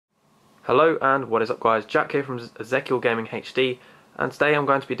Hello and what is up guys, Jack here from Ezekiel Gaming HD, and today I'm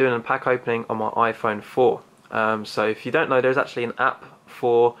going to be doing a pack opening on my iPhone 4. So if you don't know, there's actually an app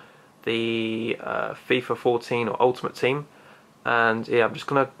for the FIFA 14 or Ultimate Team, and yeah, I'm just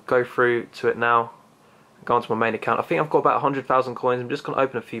going to go through to it now, go onto my main account. I think I've got about 100,000 coins. I'm just going to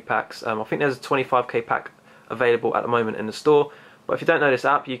open a few packs. I think there's a 25k pack available at the moment in the store, but if you don't know this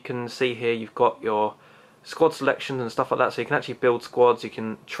app, you can see here you've got your squad selections and stuff like that, so you can actually build squads, you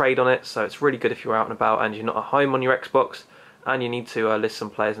can trade on it, so it's really good if you're out and about and you're not at home on your Xbox and you need to list some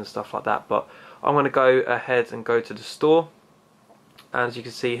players and stuff like that. But I'm going to go ahead and go to the store, as you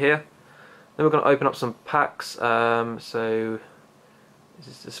can see here. Then we're going to open up some packs. So this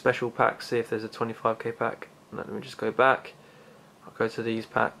is the special pack, see if there's a 25k pack. Let me just go back. I'll go to these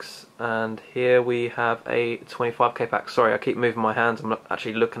packs, and here we have a 25k pack. Sorry, I keep moving my hands, I'm not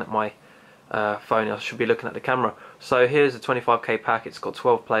actually looking at my phone. I should be looking at the camera. So here's a 25k pack. It's got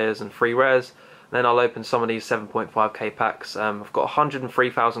 12 players and 3 rares. Then I'll open some of these 7.5k packs. I've got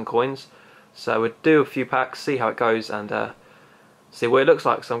 103,000 coins, so we'll do a few packs, see how it goes, and see what it looks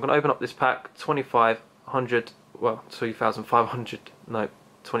like. So I'm going to open up this pack, 2,500, well, 2,500, no,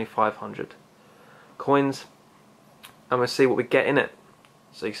 2,500 coins, and we'll see what we get in it.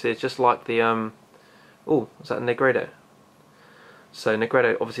 So you see, it's just like the oh, is that a Negredo? So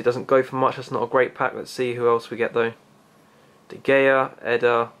Negredo obviously doesn't go for much. That's not a great pack. Let's see who else we get though. De Gea,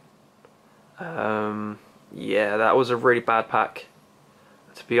 Eder. Yeah, that was a really bad pack.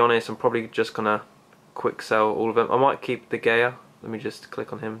 To be honest, I'm probably just gonna quick sell all of them. I might keep De Gea. Let me just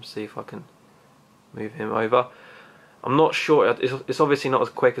click on him, see if I can move him over. I'm not sure. It's obviously not as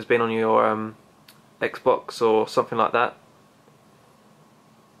quick as being on your Xbox or something like that.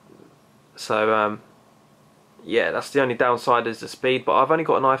 So yeah, that's the only downside, is the speed. But I've only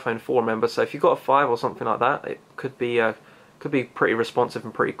got an iPhone 4, remember, so if you've got a 5 or something like that, it could be pretty responsive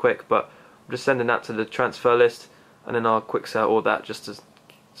and pretty quick. But I'm just sending that to the transfer list, and then I'll quick sell all that just to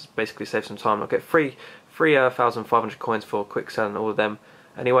basically save some time. I'll get 3,500 coins for quick selling all of them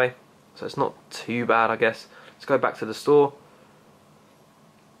anyway, so it's not too bad, I guess. Let's go back to the store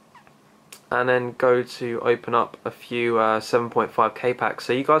and then go to open up a few 7.5k packs.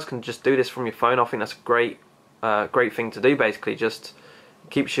 So you guys can just do this from your phone. I think that's a great thing to do. Basically, just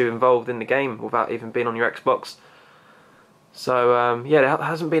keeps you involved in the game without even being on your Xbox. So yeah, there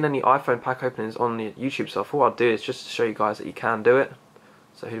hasn't been any iPhone pack openings on the YouTube, so I thought what I'd do is just to show you guys that you can do it.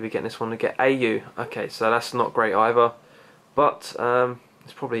 So who do we get in this one? We get AU. Okay, so that's not great either, but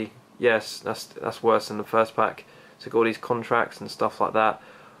it's probably, yes, that's worse than the first pack. So got all these contracts and stuff like that.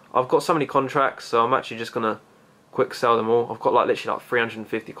 I've got so many contracts, so I'm actually just gonna quick sell them all. I've got like literally like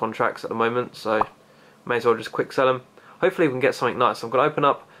 350 contracts at the moment, so may as well just quick sell them. Hopefully we can get something nice. I'm going to open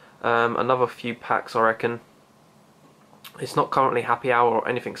up another few packs, I reckon. It's not currently happy hour or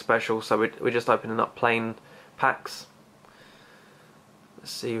anything special, so we're just opening up plain packs.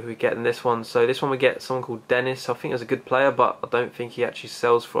 Let's see who we get in this one. So this one we get someone called Dennis. I think he's a good player, but I don't think he actually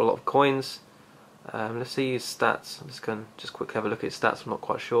sells for a lot of coins. Let's see his stats. I'm just going to just quickly have a look at his stats. I'm not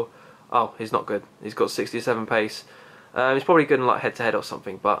quite sure. Oh, he's not good. He's got 67 pace. He's probably good in like head-to-head or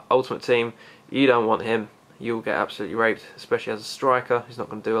something, but Ultimate Team, you don't want him. You'll get absolutely raped, especially as a striker. He's not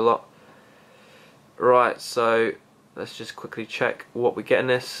going to do a lot. Right, so let's just quickly check what we get in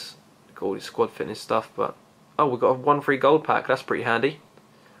this. Got all the squad fitness stuff, but oh, we've got a 1 free gold pack. That's pretty handy.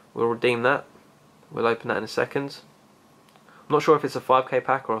 We'll redeem that. We'll open that in a second. I'm not sure if it's a 5k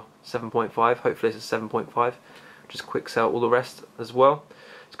pack or 7.5. Hopefully it's a 7.5. Just quick sell all the rest as well.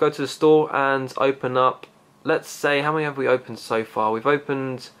 Let's go to the store and open up. Let's say, how many have we opened so far? We've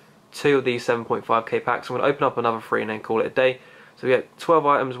opened 2 of these 7.5k packs. I'm going to open up another 3 and then call it a day. So we get 12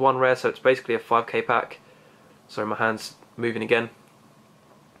 items, 1 rare, so it's basically a 5k pack. Sorry, my hand's moving again.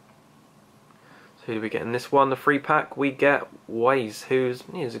 So who do we get in this one? The free pack, we get Waze,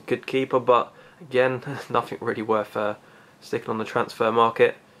 he's a good keeper, but again, nothing really worth sticking on the transfer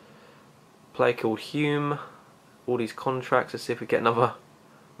market. Player called Hume. All these contracts. Let's see if we get another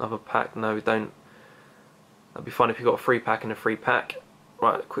pack. No, we don't. That'd be fun if you got a free pack and a free pack.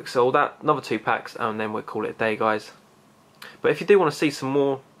 Right, quick sell that. Another 2 packs, and then we'll call it a day, guys. But if you do want to see some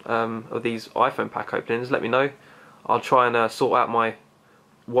more of these iPhone pack openings, let me know. I'll try and sort out my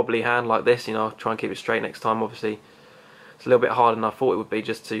wobbly hand like this. You know, I'll try and keep it straight next time. Obviously, it's a little bit harder than I thought it would be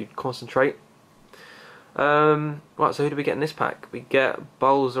just to concentrate. Right, so who do we get in this pack? We get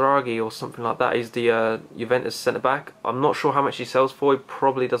Bolzaragi or something like that. He's the Juventus centre back. I'm not sure how much he sells for. He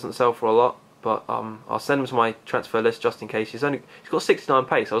probably doesn't sell for a lot. But I'll send him to my transfer list just in case. He's got 69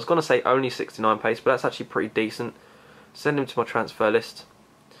 pace. I was going to say only 69 pace, but that's actually pretty decent. Send him to my transfer list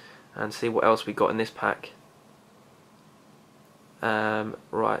and see what else we got in this pack.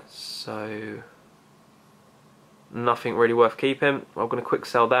 Right, so nothing really worth keeping. I'm going to quick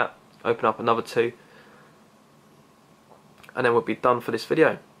sell that, open up another 2, and then we'll be done for this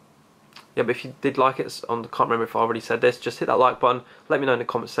video. Yeah, but if you did like it, I can't remember if I already said this, just hit that like button, let me know in the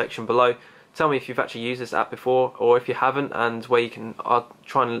comment section below. Tell me if you've actually used this app before, or if you haven't, and where you can. I'll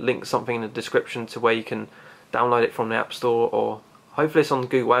try and link something in the description to where you can download it from the App Store, or hopefully it's on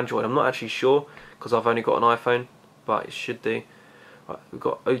Google Android. I'm not actually sure because I've only got an iPhone, but it should do. Right, we've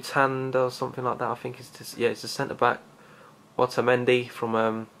got Otanda or something like that. I think it's just, yeah, it's a centre back. Otamendi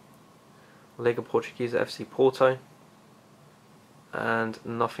from Liga Portuguesa FC Porto, and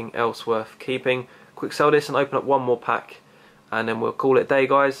nothing else worth keeping. Quick sell this and open up one more pack, and then we'll call it a day,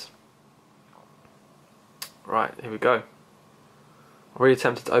 guys. Right, here we go. I'm really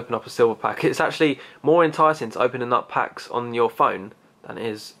tempted to open up a silver pack. It's actually more enticing to opening up packs on your phone than it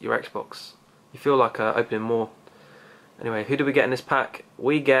is your Xbox. You feel like opening more. Anyway, who do we get in this pack?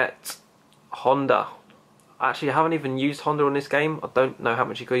 We get Honda. Actually, I haven't even used Honda on this game. I don't know how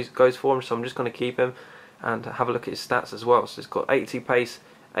much he goes for, so I'm just going to keep him and have a look at his stats as well. So he's got 82 pace,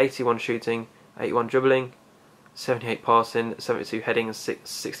 81 shooting, 81 dribbling, 78 passing, 72 heading, and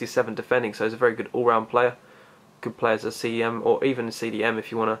 67 defending. So he's a very good all-round player. Good player as a CM or even a CDM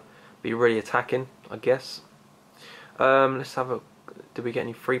if you want to be really attacking, I guess. Let's have a. Did we get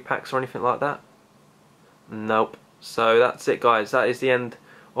any free packs or anything like that? Nope. So that's it, guys. That is the end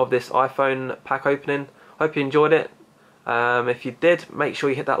of this iPhone pack opening. Hope you enjoyed it. If you did, make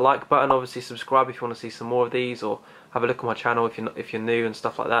sure you hit that like button. Obviously, subscribe if you want to see some more of these, or have a look at my channel if you're new and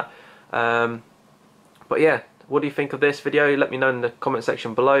stuff like that. But yeah, what do you think of this video? Let me know in the comment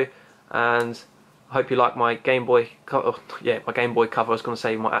section below, and I hope you like my Game Boy cover. Yeah, my Game Boy cover. I was going to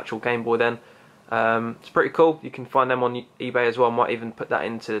say my actual Game Boy then. It's pretty cool. You can find them on eBay as well. I might even put that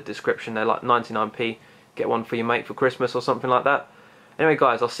into the description. They're like 99p. Get one for your mate for Christmas or something like that. Anyway,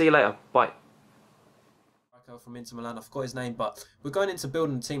 guys, I'll see you later. Bye. From Inter Milan, I forgot his name, but we're going into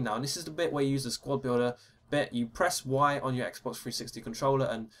building a team now, and this is the bit where you use the squad builder bit. You press Y on your Xbox 360 controller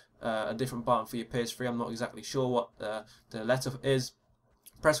and a different button for your PS3. I'm not exactly sure what the letter is.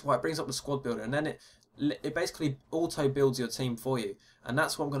 Press Y, it brings up the squad builder, and then it basically auto builds your team for you, and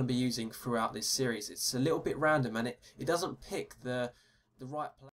that's what I'm going to be using throughout this series. It's a little bit random, and it doesn't pick the right player.